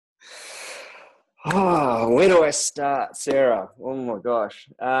Where do I start, Sarah? Oh my gosh.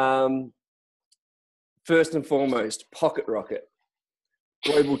 First and foremost, pocket rocket,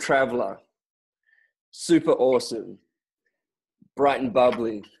 global traveler, super awesome, bright and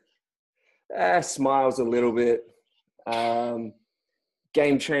bubbly, smiles a little bit,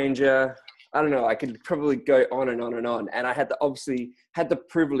 game changer. I don't know. I could probably go on and on and on. And I obviously had the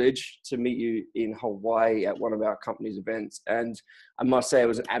privilege to meet you in Hawaii at one of our company's events. And I must say it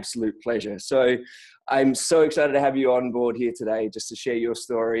was an absolute pleasure. So I'm so excited to have you on board here today, just to share your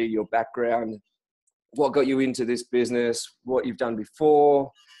story, your background, what got you into this business, what you've done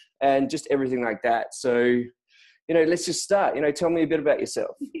before, and just everything like that. So, let's just start. Tell me a bit about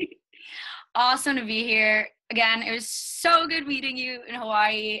yourself. Awesome to be here. Again, it was so good meeting you in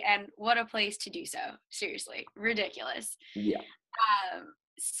Hawaii, and what a place to do so. Seriously, ridiculous. Yeah.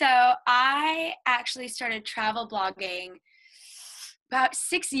 So I actually started travel blogging about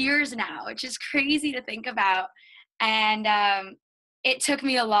 6 years now, which is crazy to think about. And it took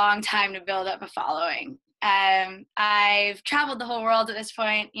me a long time to build up a following. I've traveled the whole world at this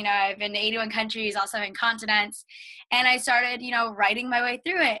point. I've been to 81 countries, also in continents, and I started, writing my way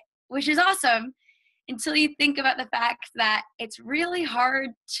through it, which is awesome until you think about the fact that it's really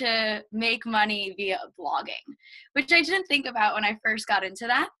hard to make money via blogging, which I didn't think about when I first got into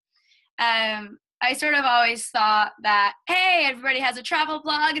that. I sort of always thought that, hey, everybody has a travel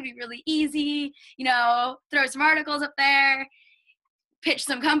blog, it'd be really easy, throw some articles up there, pitch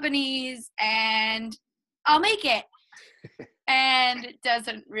some companies, and I'll make it. And it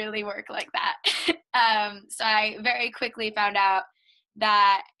doesn't really work like that. So I very quickly found out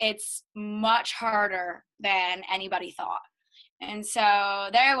that it's much harder than anybody thought. And so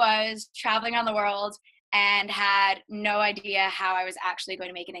there I was traveling around the world and had no idea how I was actually going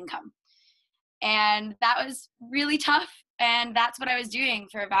to make an income. And that was really tough. And that's what I was doing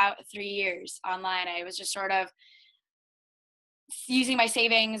for about 3 years online. I was just sort of using my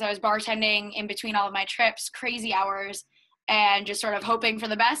savings. I was bartending in between all of my trips, crazy hours, and just sort of hoping for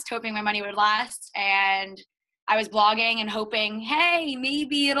the best, hoping my money would last. And I was blogging and hoping, hey,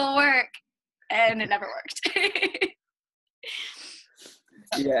 maybe it'll work. And it never worked.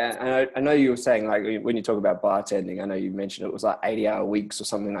 Yeah, and I know you were saying, like, when you talk about bartending, I know you mentioned it was like 80-hour weeks or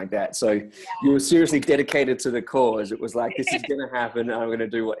something like that. So yeah. You were seriously dedicated to the cause. It was like, this is going to happen. And I'm going to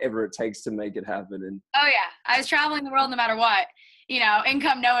do whatever it takes to make it happen. And oh, yeah. I was traveling the world no matter what,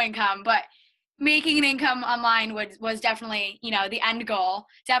 income, no income. But making an income online was definitely, the end goal.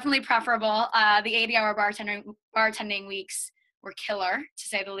 Definitely preferable. The 80-hour bartending weeks were killer, to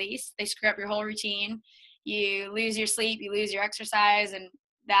say the least. They screw up your whole routine. You lose your sleep, you lose your exercise, and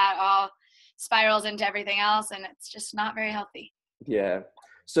that all spirals into everything else, and it's just not very healthy. Yeah.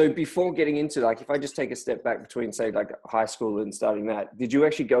 So before getting into, like, if I just take a step back between, say, like high school and starting that, did you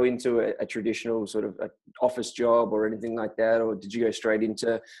actually go into a traditional sort of office job or anything like that? Or did you go straight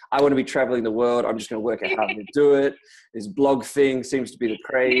into, I want to be traveling the world, I'm just going to work out how to do it? This blog thing seems to be the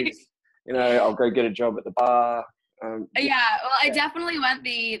craze. I'll go get a job at the bar. I definitely went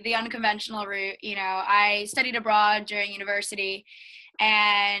the unconventional route. I studied abroad during university,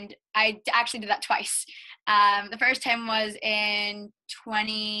 and I actually did that twice. The first time was in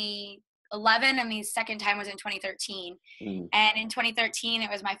 2011, and the second time was in 2013. And in 2013, it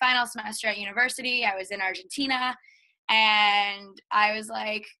was my final semester at university. I was in Argentina, and I was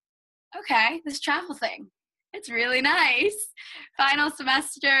like, okay, this travel thing, it's really nice. Final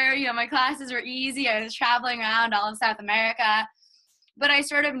semester, my classes were easy. I was traveling around all of South America, but I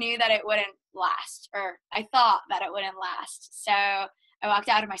sort of knew that it wouldn't last, or I thought that it wouldn't last. So I walked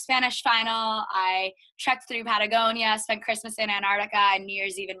out of my Spanish final. I trekked through Patagonia, spent Christmas in Antarctica, and New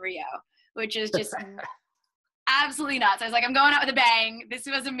Year's Eve in Rio, which is just absolutely nuts. I was like, I'm going out with a bang. This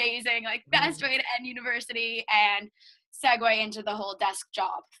was amazing. Like, best way to end university and segue into the whole desk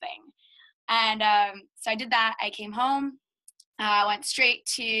job thing. And so I did that. I came home, went straight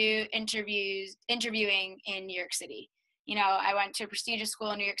to interviewing in New York City. I went to a prestigious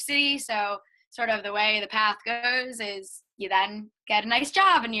school in New York City. So sort of the way the path goes is you then get a nice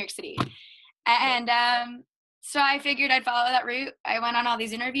job in New York City. And so I figured I'd follow that route. I went on all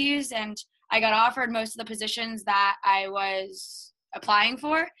these interviews, and I got offered most of the positions that I was applying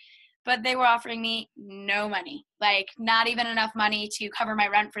for. But they were offering me no money, like not even enough money to cover my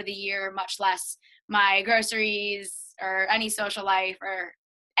rent for the year, much less my groceries or any social life or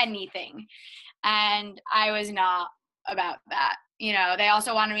anything. And I was not about that. They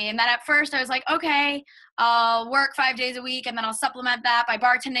also wanted me. And then at first I was like, okay, I'll work 5 days a week, and then I'll supplement that by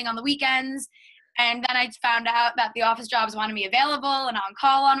bartending on the weekends. And then I found out that the office jobs wanted me available and on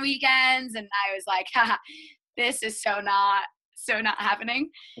call on weekends. And I was like, haha, this is so not happening.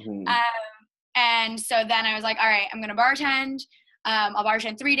 And so then I was like, all right, I'm going to bartend. I'll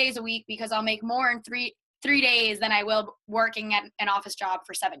bartend 3 days a week because I'll make more in three days than I will working at an office job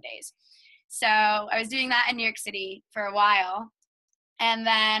for 7 days. So I was doing that in New York City for a while. And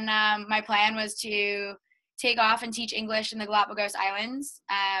then my plan was to take off and teach English in the Galapagos Islands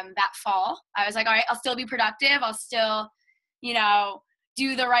that fall. I was like, all right, I'll still be productive. I'll still,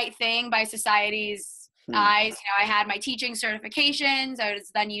 do the right thing by society's eyes. I had my teaching certifications. I was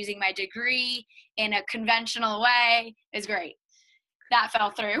then using my degree in a conventional way. It was great. That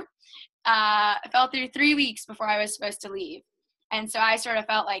fell through. It fell through 3 weeks before I was supposed to leave. And so I sort of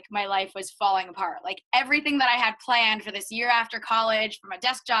felt like my life was falling apart. Like everything that I had planned for this year after college, from a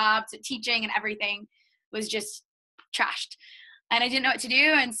desk job to teaching and everything, was just trashed. And I didn't know what to do.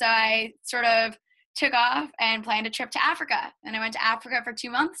 And so I sort of took off and planned a trip to Africa. And I went to Africa for 2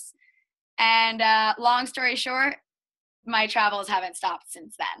 months. And long story short, my travels haven't stopped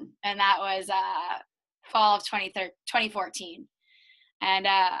since then. And that was fall of 2014. And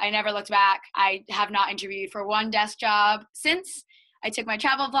I never looked back. I have not interviewed for one desk job since. I took my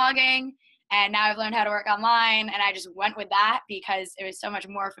travel vlogging, and now I've learned how to work online, and I just went with that because it was so much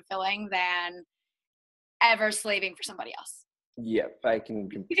more fulfilling than ever slaving for somebody else. Yeah, I can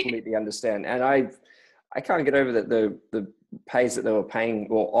completely understand. And I can't get over that the pays that they were paying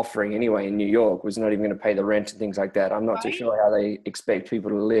or offering anyway in New York was not even going to pay the rent and things like that. I'm not too sure how they expect people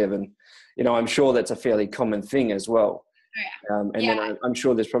to live. And, I'm sure that's a fairly common thing as well. Then I'm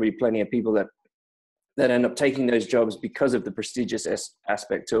sure there's probably plenty of people that end up taking those jobs because of the prestigious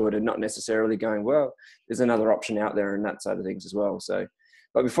aspect to it, and not necessarily going, well, there's another option out there and that side of things as well. So,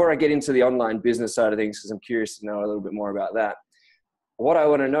 but before I get into the online business side of things, because I'm curious to know a little bit more about that, what I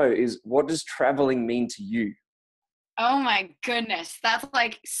want to know is, what does traveling mean to you? Oh my goodness. That's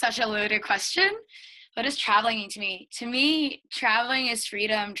like such a loaded question. What does traveling mean to me? To me, traveling is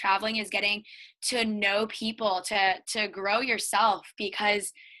freedom. Traveling is getting to know people, to grow yourself,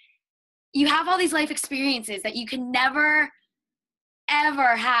 because you have all these life experiences that you can never,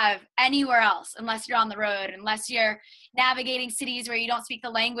 ever have anywhere else unless you're on the road, unless you're navigating cities where you don't speak the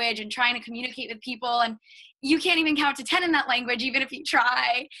language and trying to communicate with people. And you can't even count to 10 in that language, even if you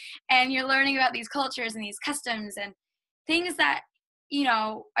try. And you're learning about these cultures and these customs and things that,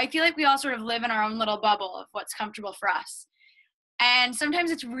 I feel like we all sort of live in our own little bubble of what's comfortable for us. And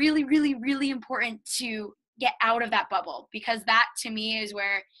sometimes it's really, really, really important to get out of that bubble, because that to me is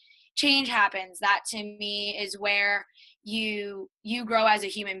where change happens. That to me is where you grow as a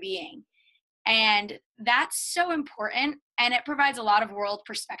human being. And that's so important. And it provides a lot of world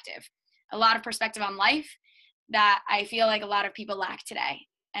perspective, a lot of perspective on life that I feel like a lot of people lack today.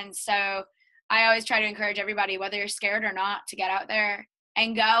 And so I always try to encourage everybody, whether you're scared or not, to get out there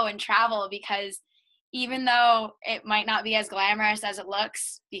and go and travel, because even though it might not be as glamorous as it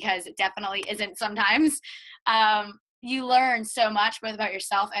looks, because it definitely isn't sometimes, you learn so much both about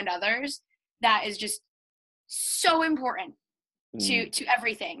yourself and others that is just so important to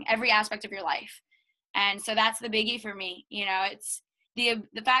everything, every aspect of your life. And so that's the biggie for me. It's the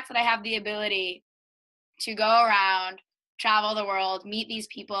fact that I have the ability to go around, travel the world, meet these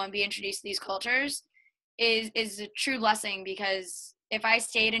people, and be introduced to these cultures is a true blessing. Because if I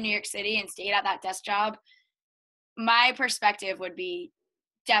stayed in New York City and stayed at that desk job, my perspective would be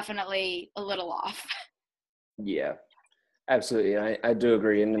definitely a little off. Yeah, absolutely. I do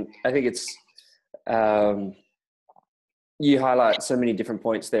agree. And I think it's, you highlight so many different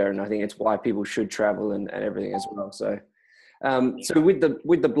points there, and I think it's why people should travel and everything as well. So, so with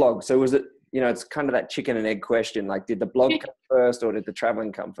the blog, so was it, it's kind of that chicken and egg question. Like, did the blog come first, or did the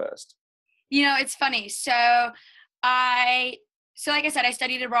traveling come first? It's funny. So like I said, I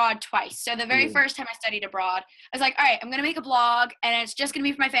studied abroad twice. So the very first time I studied abroad, I was like, all right, I'm going to make a blog, and it's just going to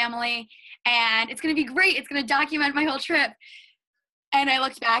be for my family, and it's going to be great. It's going to document my whole trip. And I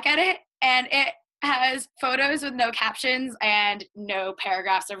looked back at it, and it has photos with no captions and no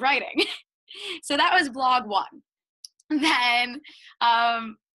paragraphs of writing. So that was blog one. Then,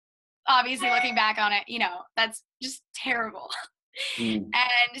 obviously looking back on it, that's just terrible. And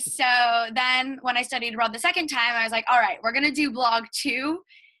so then when I studied abroad the second time, I was like, all right, we're going to do blog 2,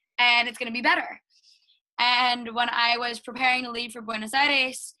 and it's going to be better. And when I was preparing to leave for Buenos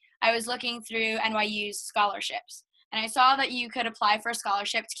Aires, I was looking through NYU's scholarships, and I saw that you could apply for a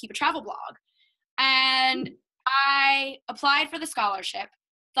scholarship to keep a travel blog. And I applied for the scholarship,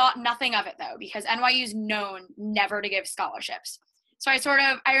 thought nothing of it though, because NYU's known never to give scholarships. So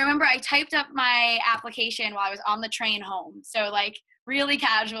I remember I typed up my application while I was on the train home. So like really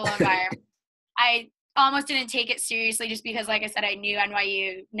casual environment. I almost didn't take it seriously just because, like I said, I knew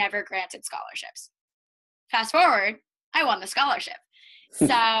NYU never granted scholarships. Fast forward, I won the scholarship.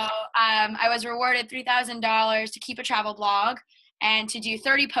 I was rewarded $3,000 to keep a travel blog and to do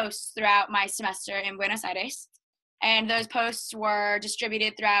 30 posts throughout my semester in Buenos Aires. And those posts were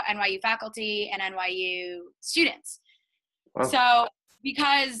distributed throughout NYU faculty and NYU students. Wow. So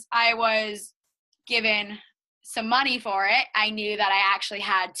because I was given some money for it, I knew that I actually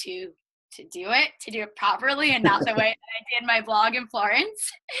had to do it properly and not the way that I did my blog in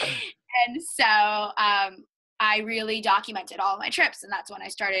Florence. And so I really documented all of my trips, and that's when I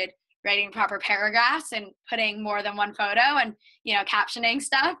started writing proper paragraphs and putting more than one photo and, captioning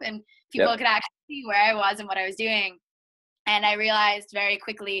stuff, and people could actually see where I was and what I was doing. And I realized very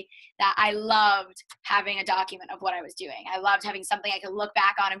quickly that I loved having a document of what I was doing. I loved having something I could look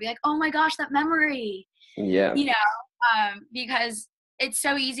back on and be like, oh my gosh, that memory. Yeah. Because it's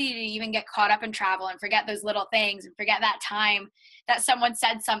so easy to even get caught up in travel and forget those little things and forget that time that someone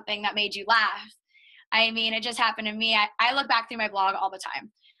said something that made you laugh. I mean, it just happened to me. I look back through my blog all the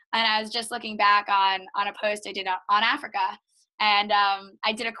time. And I was just looking back on a post I did on Africa. And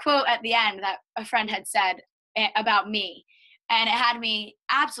I did a quote at the end that a friend had said about me. And it had me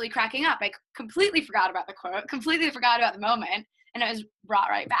absolutely cracking up. I completely forgot about the quote, completely forgot about the moment, and it was brought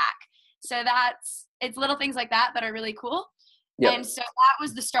right back. So it's little things like that that are really cool. Yep. And so that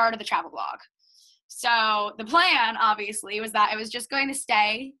was the start of the travel blog. So the plan, obviously, was that I was just going to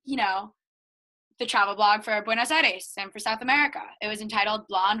stay, the travel blog for Buenos Aires and for South America. It was entitled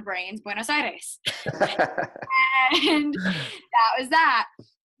Blonde Brains Buenos Aires. And that was that.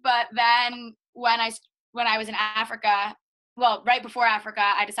 But then when I was in Africa, well, right before Africa,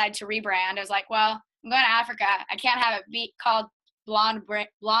 I decided to rebrand. I was like, well, I'm going to Africa. I can't have it be called Blonde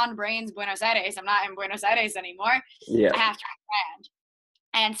Brains Buenos Aires. I'm not in Buenos Aires anymore. Yeah. I have to rebrand.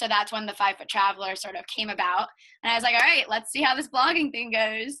 And so that's when the 5 Foot Traveler sort of came about. And I was like, all right, let's see how this blogging thing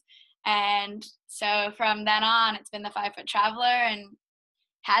goes. And so from then on, it's been the 5 Foot Traveler and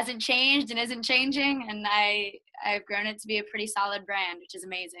hasn't changed and isn't changing. And I've grown it to be a pretty solid brand, which is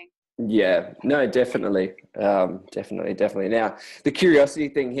amazing. Yeah, no, definitely. Definitely. Now, the curiosity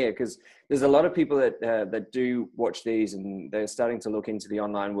thing here, because there's a lot of people that do watch these and they're starting to look into the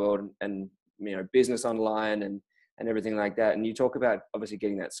online world and business online and everything like that. And you talk about obviously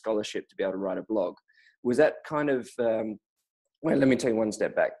getting that scholarship to be able to write a blog. Was that kind of, well, let me take one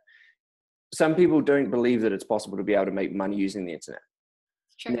step back. Some people don't believe that it's possible to be able to make money using the internet.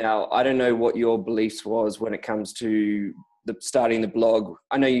 Sure. Now, I don't know what your beliefs was when it comes to starting the blog.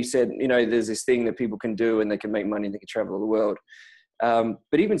 I know you said, there's this thing that people can do and they can make money and they can travel the world.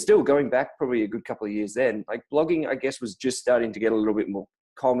 But even still, going back probably a good couple of years then, like blogging, I guess, was just starting to get a little bit more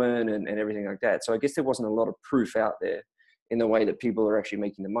common and everything like that. So I guess there wasn't a lot of proof out there in the way that people are actually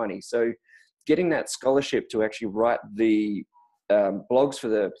making the money. So getting that scholarship to actually write the blogs for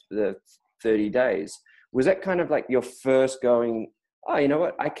the 30 days, was that kind of like your first going, oh, you know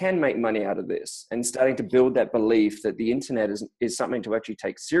what, I can make money out of this, and starting to build that belief that the internet is something to actually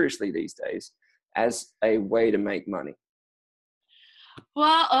take seriously these days as a way to make money?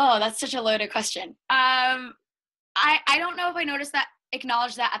 Well, that's such a loaded question. I don't know if I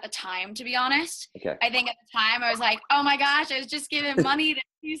acknowledged that at the time, to be honest. Okay. I think at the time I was like, oh my gosh, I was just given money to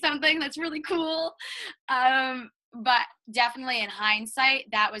do something that's really cool. But definitely in hindsight,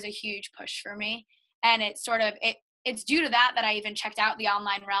 that was a huge push for me. And it's due to that I even checked out the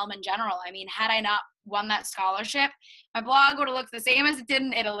online realm in general. I mean, had I not won that scholarship, my blog would have looked the same as it did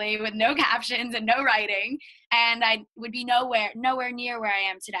in Italy, with no captions and no writing. And I would be nowhere near where I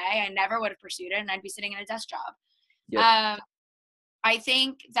am today. I never would have pursued it, and I'd be sitting in a desk job. Yep. I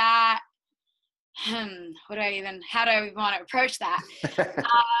think that, how do I even want to approach that?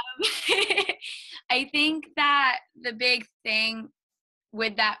 I think that the big thing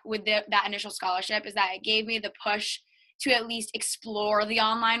with that initial scholarship is that it gave me the push to at least explore the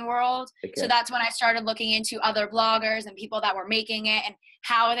online world. Okay. So that's when I started looking into other bloggers and people that were making it and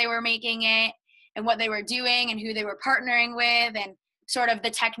how they were making it and what they were doing and who they were partnering with, and sort of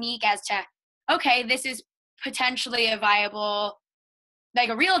the technique as to, okay, this is potentially a viable, like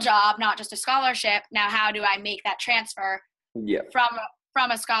a real job, not just a scholarship. Now, how do I make that transfer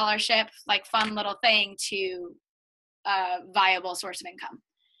from a scholarship, like fun little thing, to a viable source of income?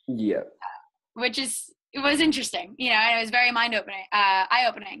 Yeah. It was interesting, and it was very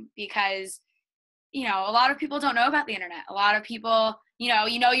eye-opening, because, a lot of people don't know about the internet. A lot of people,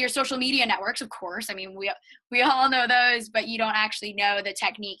 your social media networks, of course. I mean, we all know those, but you don't actually know the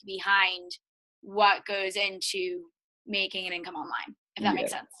technique behind what goes into making an income online, if that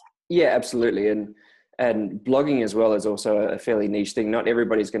makes sense. Yeah, absolutely. And blogging as well is also a fairly niche thing. Not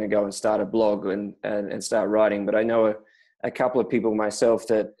everybody's going to go and start a blog and start writing, but I know a couple of people myself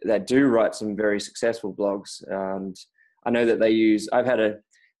that do write some very successful blogs. And I know that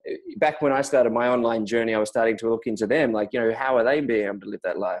back when I started my online journey, I was starting to look into them, like, how are they being able to live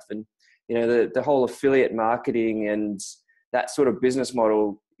that life? And, the whole affiliate marketing and that sort of business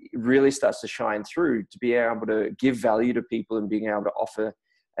model really starts to shine through to be able to give value to people and being able to offer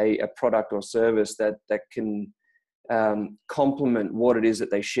a product or service that can complement what it is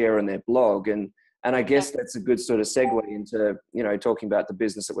that they share on their blog. And I guess that's a good sort of segue into, talking about the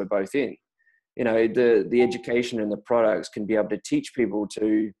business that we're both in. The education and the products can be able to teach people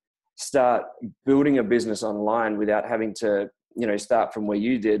to start building a business online without having to, start from where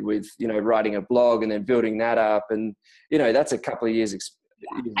you did with, writing a blog and then building that up. And, that's a couple of years.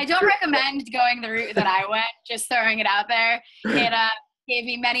 I don't recommend going the route that I went, just throwing it out there. It gave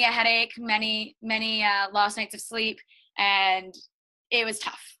me many a headache, many lost nights of sleep, and it was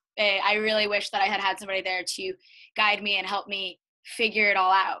tough. I really wish that I had somebody there to guide me and help me figure it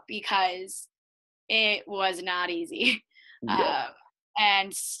all out, because it was not easy. Yeah.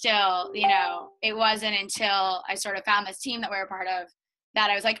 And still, it wasn't until I sort of found this team that we're a part of that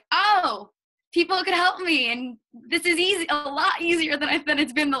I was like, oh, people could help me. And this is easy, a lot easier than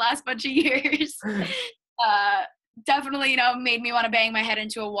it's been the last bunch of years. Definitely, made me want to bang my head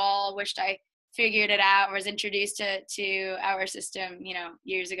into a wall. Wished I figured it out or was introduced to our system,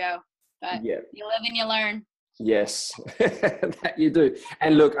 years ago. But you live and you learn. Yes, that you do.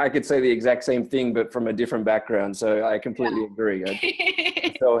 And look, I could say the exact same thing, but from a different background. So I completely agree.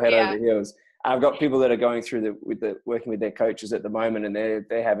 I fell head over heels. I've got people that are going through working with their coaches at the moment, and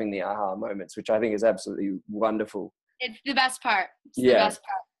they're having the aha moments, which I think is absolutely wonderful. It's the best part. It's the best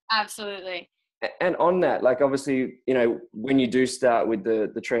part. Absolutely. And on that, like, obviously, when you do start with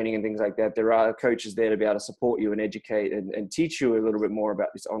the training and things like that, there are coaches there to be able to support you and educate and teach you a little bit more about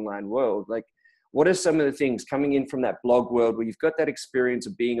this online world. Like, what are some of the things coming in from that blog world where you've got that experience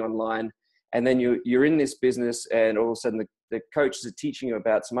of being online, and then you're in this business, and all of a sudden the coaches are teaching you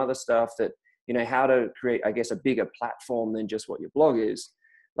about some other stuff that, how to create, I guess, a bigger platform than just what your blog is.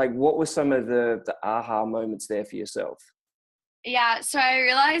 Like, what were some of the aha moments there for yourself? Yeah, so I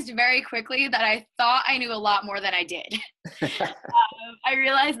realized very quickly that I thought I knew a lot more than I did. I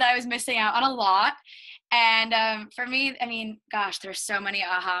realized that I was missing out on a lot. And for me, I mean, gosh, there's so many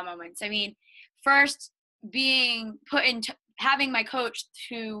aha moments. I mean, first, being put into having my coach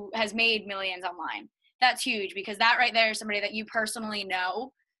who has made millions online. That's huge, because that right there is somebody that you personally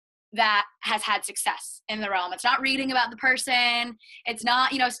know that has had success in the realm. It's not reading about the person. It's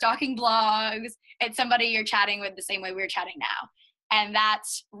not, stalking blogs. It's somebody you're chatting with the same way we're chatting now. And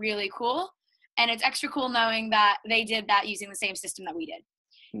that's really cool. And it's extra cool knowing that they did that using the same system that we did.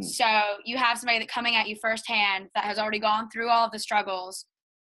 So you have somebody that coming at you firsthand that has already gone through all of the struggles,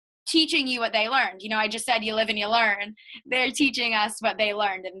 teaching you what they learned. I just said you live and you learn. They're teaching us what they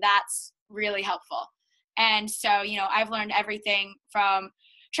learned, and that's really helpful. And so, I've learned everything from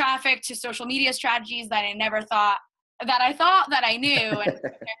traffic to social media strategies that I never thought that I knew, and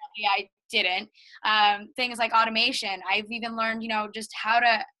apparently I didn't. Things like automation. I've even learned, just how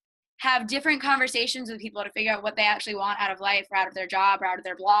to have different conversations with people to figure out what they actually want out of life, or out of their job, or out of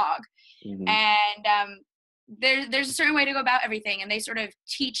their blog. Mm-hmm. And there's a certain way to go about everything, and they sort of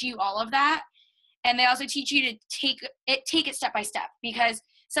teach you all of that. And they also teach you to take it step by step, because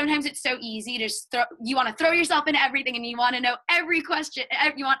sometimes it's so easy to you want to throw yourself into everything, and you want to know every question,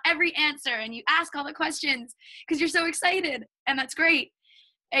 you want every answer, and you ask all the questions because you're so excited, and that's great.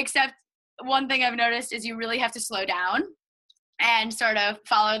 Except one thing I've noticed is you really have to slow down and sort of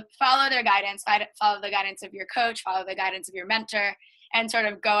follow their guidance, follow the guidance of your coach, follow the guidance of your mentor, and sort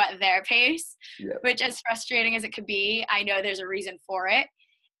of go at their pace. Yep. Which, as frustrating as it could be, I know there's a reason for it,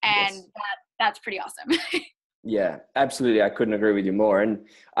 and yes, that's pretty awesome. Yeah, absolutely. I couldn't agree with you more. And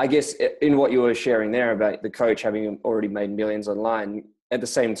I guess in what you were sharing there about the coach having already made millions online, at the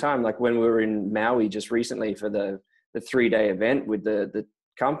same time, like when we were in Maui just recently for the 3-day event with the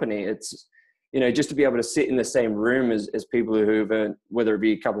company, it's, just to be able to sit in the same room as people who've earned, whether it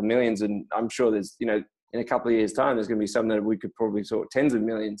be a couple of millions, and I'm sure there's, in a couple of years' time, there's going to be something that we could probably talk tens of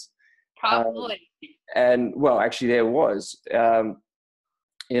millions. Probably. And well, actually there was, the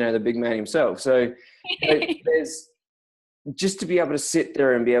big man himself. So there's just to be able to sit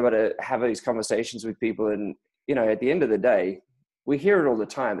there and be able to have these conversations with people. And, at the end of the day, we hear it all the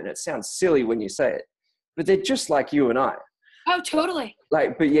time, and it sounds silly when you say it, but they're just like you and I. Oh, totally.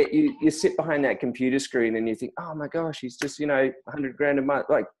 Like, but yet you sit behind that computer screen and you think, oh my gosh, he's just, $100,000 a month,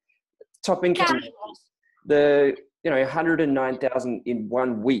 like top income. The, 109,000 in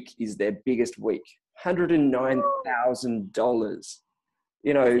 1 week is their biggest week. $109,000,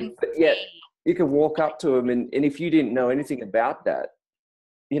 but yet you can walk up to them, and if you didn't know anything about that,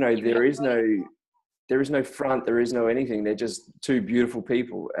 there is no there is no front, there is no anything. They're just two beautiful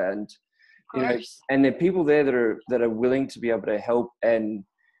people. And, Of course. and there are people there that are willing to be able to help and,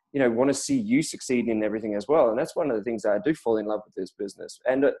 want to see you succeed in everything as well. And that's one of the things that I do fall in love with this business.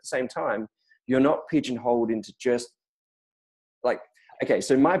 And at the same time, you're not pigeonholed into just like, okay,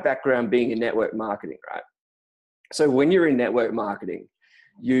 so my background being in network marketing, right? So when you're in network marketing,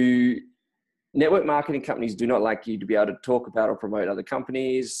 network marketing companies do not like you to be able to talk about or promote other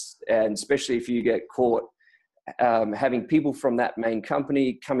companies. And especially if you get caught having people from that main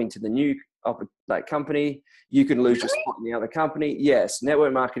company coming to the new company, you can lose your spot in the other company. Yes,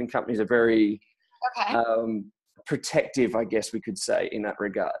 network marketing companies are very protective, I guess we could say, in that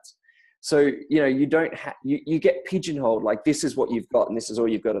regard. So, you don't you get pigeonholed, like this is what you've got and this is all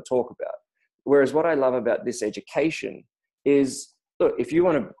you've got to talk about. Whereas what I love about this education is, look, if you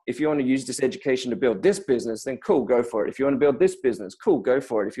want to use this education to build this business, then cool, go for it. If you want to build this business, cool, go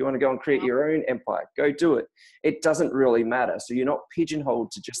for it. If you want to go and create your own empire, go do it. It doesn't really matter. So you're not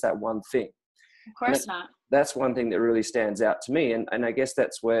pigeonholed to just that one thing. Of course not. That's one thing that really stands out to me. And I guess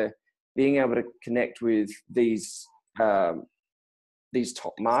that's where being able to connect with these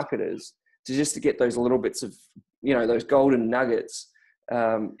top marketers to get those little bits of, those golden nuggets.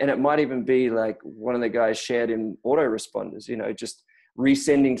 And it might even be like one of the guys shared in autoresponders, just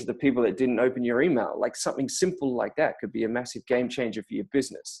resending to the people that didn't open your email. Like something simple like that could be a massive game changer for your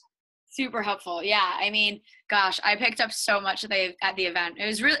business. Super helpful. Yeah. I mean, gosh, I picked up so much at the event. It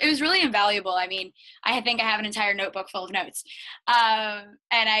was really invaluable. I mean, I think I have an entire notebook full of notes. And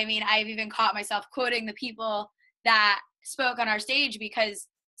I mean, I've even caught myself quoting the people that spoke on our stage, because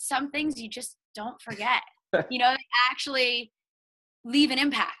some things you just don't forget. They actually leave an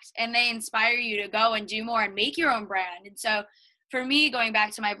impact and they inspire you to go and do more and make your own brand. And so for me, going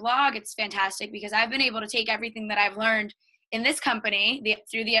back to my blog, it's fantastic because I've been able to take everything that I've learned in this company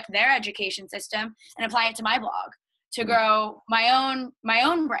through their education system and apply it to my blog to grow my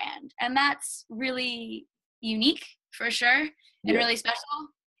own brand. And that's really unique for sure, and really special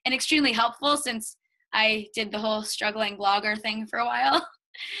and extremely helpful, since I did the whole struggling blogger thing for a while.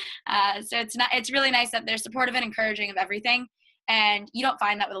 So it's really nice that they're supportive and encouraging of everything. And you don't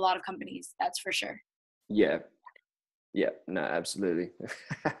find that with a lot of companies, that's for sure. Yeah, no, absolutely.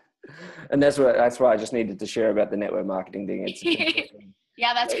 And that's why I just needed to share about the network marketing thing.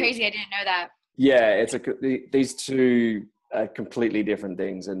 Yeah, that's crazy. I didn't know that. Yeah, these two are completely different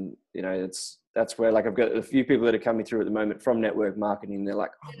things. And, that's where, like, I've got a few people that are coming through at the moment from network marketing. They're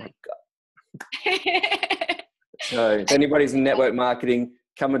like, oh my God. So if anybody's in network marketing,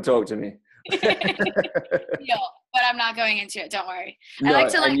 come and talk to me. But I'm not going into it. Don't worry. No, I like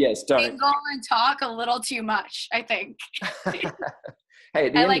to don't and talk a little too much, I think. Hey,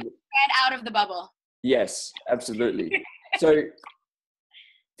 I like to get out of the bubble. Yes, absolutely. So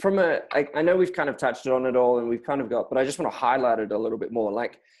I know we've kind of touched on it all and we've kind of but I just want to highlight it a little bit more.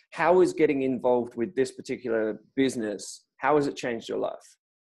 Like, how is getting involved with this particular business, how has it changed your life?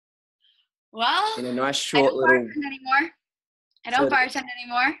 Well, in a nice short I don't bartend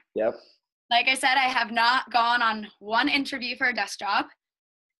anymore. Yep. Like I said, I have not gone on one interview for a desk job,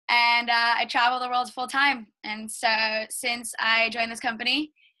 and I travel the world full time. And so since I joined this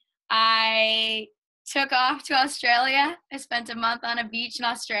company, I took off to Australia. I spent a month on a beach in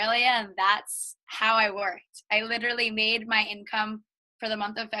Australia, and that's how I worked. I literally made my income for the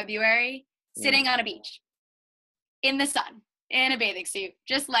month of February sitting on a beach in the sun, in a bathing suit,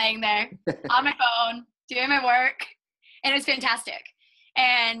 just laying there on my phone, doing my work. And it was fantastic.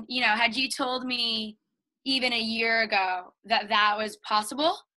 And, had you told me even a year ago that was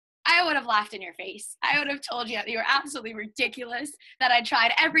possible, I would have laughed in your face. I would have told you that you were absolutely ridiculous, that I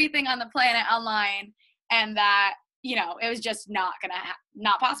tried everything on the planet online, and that, it was just not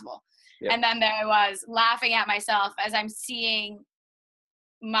possible. Yep. And then there I was laughing at myself as I'm seeing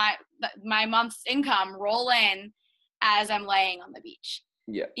my month's income roll in as I'm laying on the beach.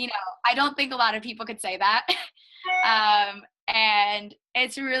 Yeah. I don't think a lot of people could say that. And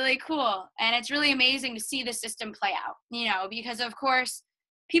it's really cool. And it's really amazing to see the system play out, because of course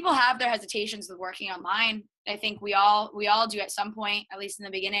people have their hesitations with working online. I think we all do at some point, at least in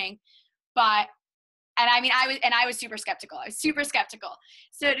the beginning. But, I was super skeptical.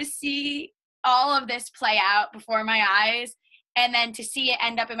 So to see all of this play out before my eyes, and then to see it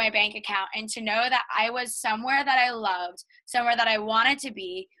end up in my bank account, and to know that I was somewhere that I loved, somewhere that I wanted to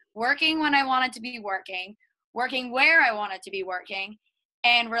be, working when I wanted to be working where I wanted to be working,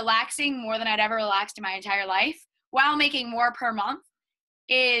 and relaxing more than I'd ever relaxed in my entire life, while making more per month,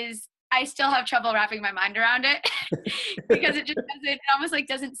 I still have trouble wrapping my mind around it because it almost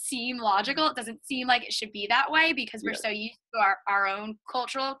doesn't seem logical. It doesn't seem like it should be that way, because we're so used to our own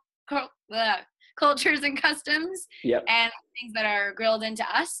cultural cultures and customs Yep. and things that are grilled into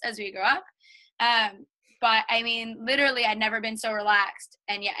us as we grow up. But I mean, literally, I'd never been so relaxed,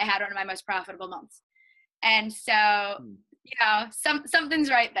 and yet I had one of my most profitable months. And so, something's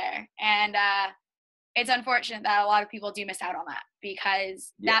right there. And it's unfortunate that a lot of people do miss out on that,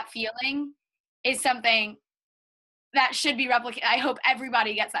 because that feeling is something that should be replicated. I hope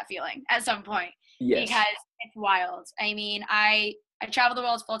everybody gets that feeling at some point, because it's wild. I mean, I travel the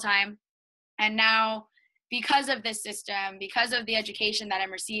world full time, and now because of this system, because of the education that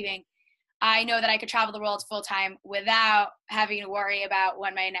I'm receiving, I know that I could travel the world full time without having to worry about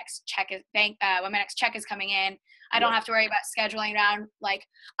when my next check is coming in. I don't have to worry about scheduling around like,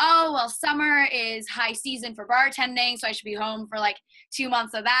 oh, well, summer is high season for bartending, so I should be home for like 2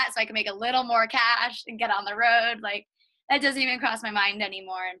 months of that so I can make a little more cash and get on the road. Like, that doesn't even cross my mind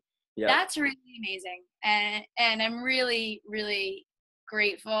anymore. And that's really amazing. And I'm really, really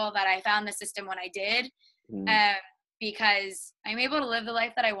grateful that I found the system when I did. Because I'm able to live the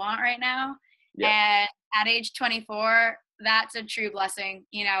life that I want right now. And at age 24, that's a true blessing.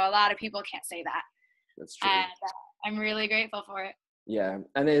 You know, a lot of people can't say that. That's true. And I'm really grateful for it. Yeah.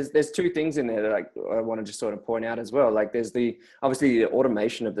 And there's two things in there that I want to just sort of point out as well. Like, there's obviously the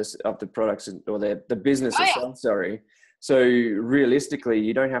automation of the products, or the business itself, sorry. So realistically,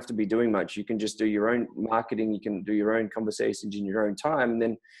 you don't have to be doing much. You can just do your own marketing. You can do your own conversations in your own time.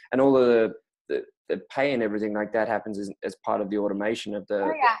 And all of the pay and everything like that happens as part of the automation of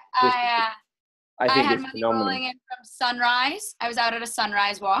the. I think had it's money phenomenal. rolling in from sunrise. I was out at a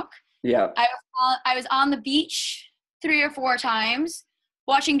sunrise walk. Yeah. I was on the beach 3 or 4 times,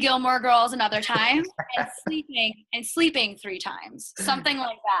 watching Gilmore Girls another time, and sleeping 3 times, something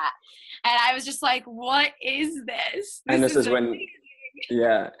like that. And I was just like, what is this? And this is when,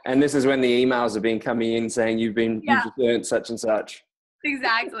 and this is when the emails have been coming in saying you've just earned such and such.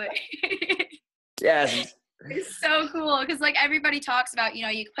 Exactly. Yes. It's so cool, because like everybody talks about,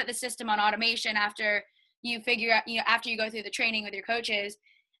 you put the system on automation after you figure out, after you go through the training with your coaches,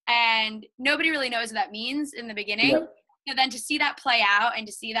 and nobody really knows what that means in the beginning. So then to see that play out, and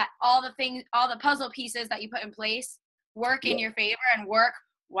to see that all the puzzle pieces that you put in place work in your favor and work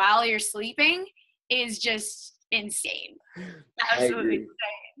while you're sleeping is just insane. Absolutely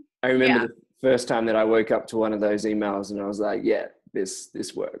insane. I remember the first time that I woke up to one of those emails, and I was like, this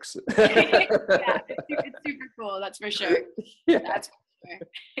works. It's super cool. That's for sure. That's for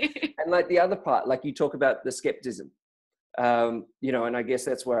sure. And like the other part, like you talk about the skepticism, and I guess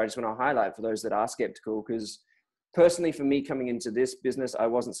that's where I just want to highlight for those that are skeptical, because personally for me coming into this business, I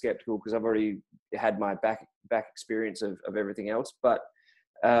wasn't skeptical because I've already had my back experience of everything else, but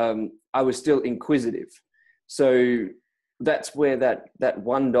I was still inquisitive. So that's where that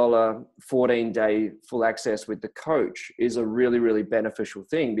 $1 14-day full access with the coach is a really, really beneficial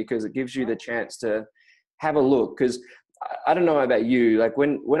thing, because it gives you the chance to have a look. Because I don't know about you, like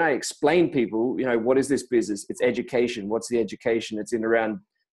when I explain people, what is this business? It's education. What's the education? It's in around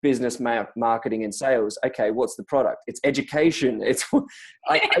business, marketing, and sales. Okay, what's the product? It's education. It's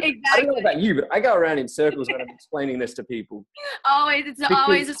Exactly. I don't know about you, but I go around in circles when I'm explaining this to people. Always a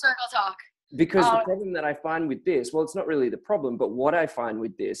circle talk. Because the problem that I find with this, well, it's not really the problem, but what I find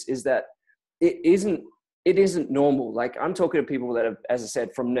with this is that it isn't normal. Like, I'm talking to people that are, as I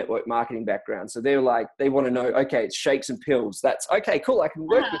said, from network marketing background. So they're like, they want to know, okay, it's shakes and pills. That's okay, cool. I can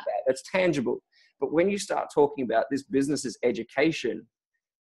work with that. That's tangible. But when you start talking about this business as education,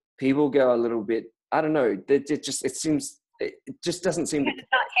 people go a little bit, I don't know. It just doesn't seem to. It's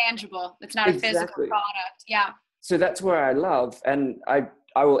not tangible. It's not a physical product. Yeah. So that's where I love, and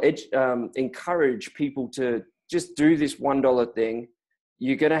I will encourage people to just do this $1 thing.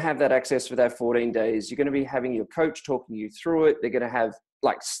 You're going to have that access for that 14 days. You're going to be having your coach talking you through it. They're going to have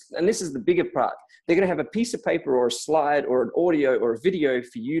and this is the bigger part, they're going to have a piece of paper or a slide or an audio or a video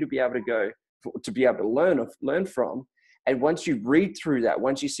for you to be able to learn from. And once you read through that,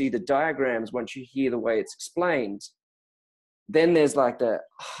 once you see the diagrams, once you hear the way it's explained, then there's like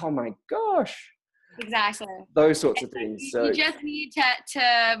oh my gosh. Exactly. Those sorts of things. So you just need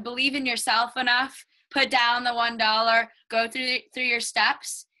to believe in yourself enough, put down the $1, go through your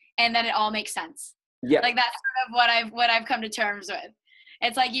steps, and then it all makes sense. Yeah. Like, that's sort of what I've come to terms with.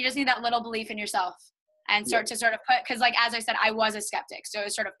 It's like you just need that little belief in yourself and start to sort of put, because like, as I said, I was a skeptic. So it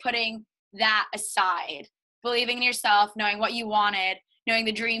was sort of putting that aside, believing in yourself, knowing what you wanted, knowing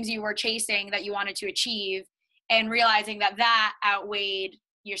the dreams you were chasing that you wanted to achieve, and realizing that outweighed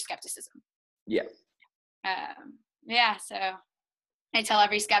your skepticism. Yeah. So I tell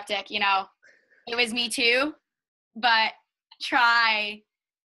every skeptic, it was me too, but try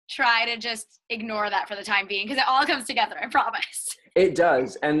try to just ignore that for the time being, because it all comes together, I promise. It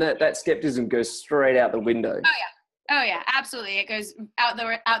does. And that skepticism goes straight out the window. Oh yeah, absolutely. It goes out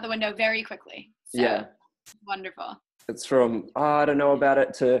the window very quickly. So, yeah. Wonderful. It's from, I don't know about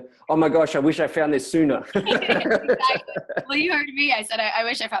it, to, oh my gosh, I wish I found this sooner. Exactly. Well, you heard me. I said, I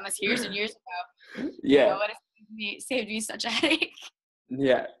wish I found this years and years ago. Yeah. You know, what if saved me such a headache?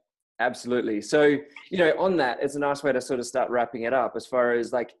 Yeah, absolutely. So, on that, it's a nice way to sort of start wrapping it up, as far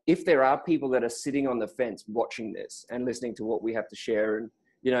as like, if there are people that are sitting on the fence watching this and listening to what we have to share, and,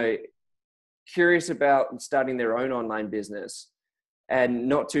 curious about starting their own online business and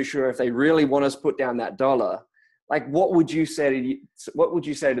not too sure if they really want us to put down that dollar, like, what would you say to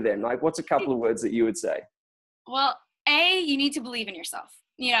them? Like, what's a couple of words that you would say? Well, you need to believe in yourself.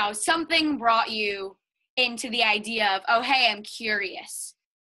 Something brought you into the idea of, oh, hey, I'm curious.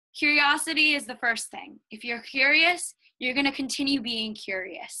 Curiosity is the first thing. If you're curious, you're going to continue being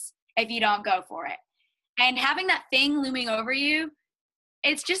curious if you don't go for it. And having that thing looming over you,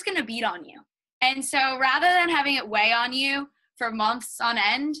 it's just going to beat on you. And so rather than having it weigh on you for months on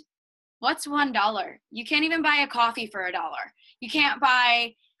end, what's $1? You can't even buy a coffee for $1. You can't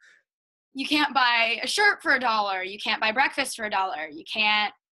buy a shirt for $1. You can't buy breakfast for $1. You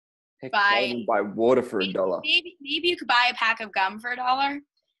can't buy water for $1. Maybe you could buy a pack of gum for $1,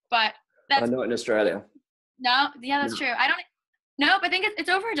 but that's not in Australia. No, yeah, that's true. I think it's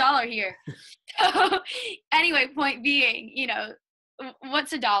over $1 here. So anyway, point being,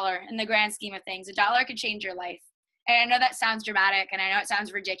 what's $1 in the grand scheme of things? $1 could change your life. And I know that sounds dramatic, and I know it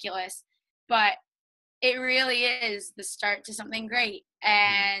sounds ridiculous, but it really is the start to something great,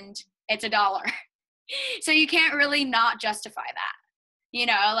 and it's $1. So you can't really not justify that.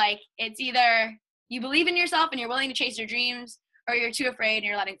 Like, it's either you believe in yourself and you're willing to chase your dreams, or you're too afraid and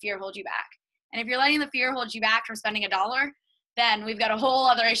you're letting fear hold you back. And if you're letting the fear hold you back from spending $1, then we've got a whole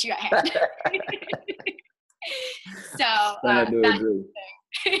other issue at hand. So I do agree.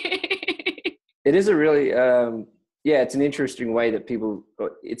 It is a really, it's an interesting way that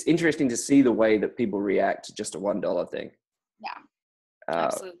it's interesting to see the way that people react to just a $1 thing. Yeah,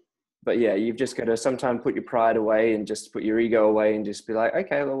 absolutely. But yeah, you've just got to sometimes put your pride away and just put your ego away and just be like,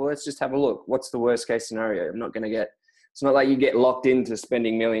 okay, well, let's just have a look. What's the worst case scenario? It's not like you get locked into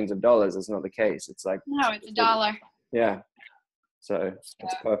spending millions of dollars. It's not the case. It's like, no, it's $1. Yeah. So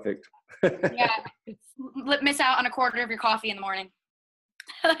it's perfect. Yeah. Miss out on a quarter of your coffee in the morning.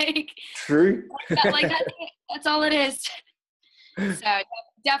 True. That's all it is. So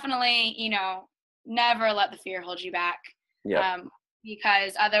definitely, never let the fear hold you back. Yeah.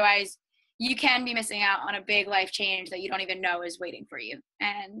 Because otherwise you can be missing out on a big life change that you don't even know is waiting for you.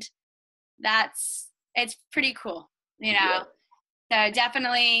 And it's pretty cool, Yeah. So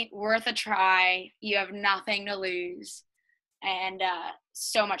definitely worth a try. You have nothing to lose and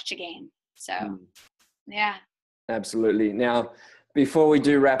so much to gain. So yeah. Absolutely. Now, before we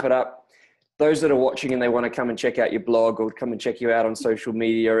do wrap it up, those that are watching and they want to come and check out your blog or come and check you out on social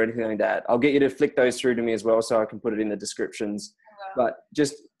media or anything like that, I'll get you to flick those through to me as well so I can put it in the descriptions. But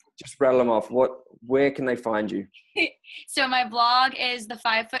just rattle them off. Where can they find you? So my blog is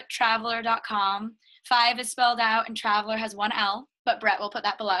the5foottraveler.com. 5 is spelled out and traveler has 1 L, but Brett will put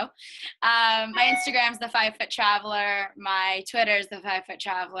that below. My Instagram's the 5 Foot Traveler. My Twitter's the 5 Foot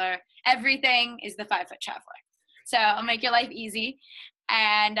Traveler. Everything is the 5 Foot Traveler. So I'll make your life easy.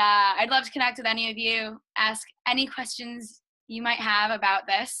 And I'd love to connect with any of you, ask any questions you might have about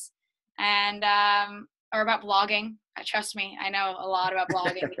this and or about blogging. Trust me, I know a lot about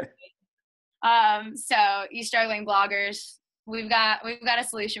blogging. So you struggling bloggers, we've got a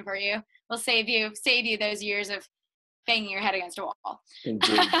solution for you. We'll save you those years of banging your head against a wall.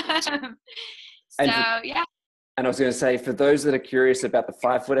 Indeed. Yeah. And I was going to say, for those that are curious about the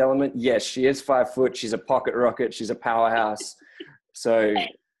 5 foot element, yes, she is 5 foot. She's a pocket rocket. She's a powerhouse. So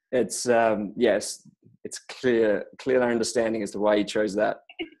it's, yes, it's clear understanding as to why you chose that.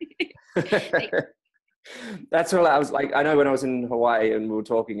 That's all I was like. I know when I was in Hawaii and we were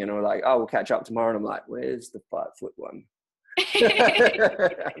talking and we were like, oh, we'll catch up tomorrow. And I'm like, where's the 5 foot one?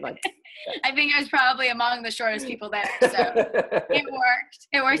 I think I was probably among the shortest people there. So it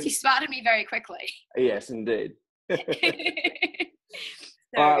worked. You spotted me very quickly. Yes, indeed. So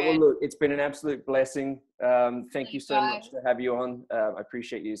all right. Well, look, it's been an absolute blessing. Thank you so much to have you on. I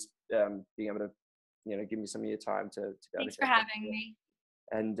appreciate you being able to, give me some of your time to be able Thanks to for having me.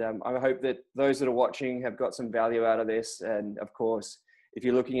 And I hope that those that are watching have got some value out of this. And of course, if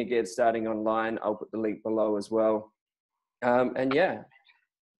you're looking at get starting online, I'll put the link below as well. And yeah,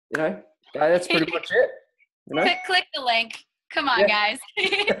 that's pretty much it. Click the link. Come on, guys.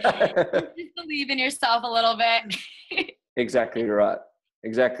 Just believe in yourself a little bit. Exactly right.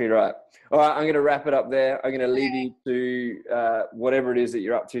 Exactly right. All right, I'm going to wrap it up there. I'm going to leave you to whatever it is that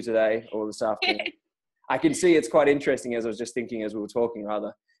you're up to today or this afternoon. I can see it's quite interesting, as I was just thinking as we were talking,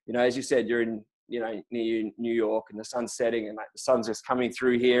 rather. You know, as you said, you're in, you know, near New York, and the sun's setting, and like the sun's just coming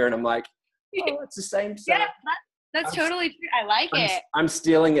through here, and I'm like, oh, it's the same sun. Yeah, that's totally true. I like it. I'm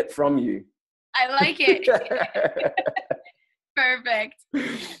stealing it from you. I like it. Perfect.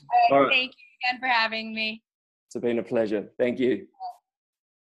 All right. Thank you again for having me. It's been a pleasure. Thank you.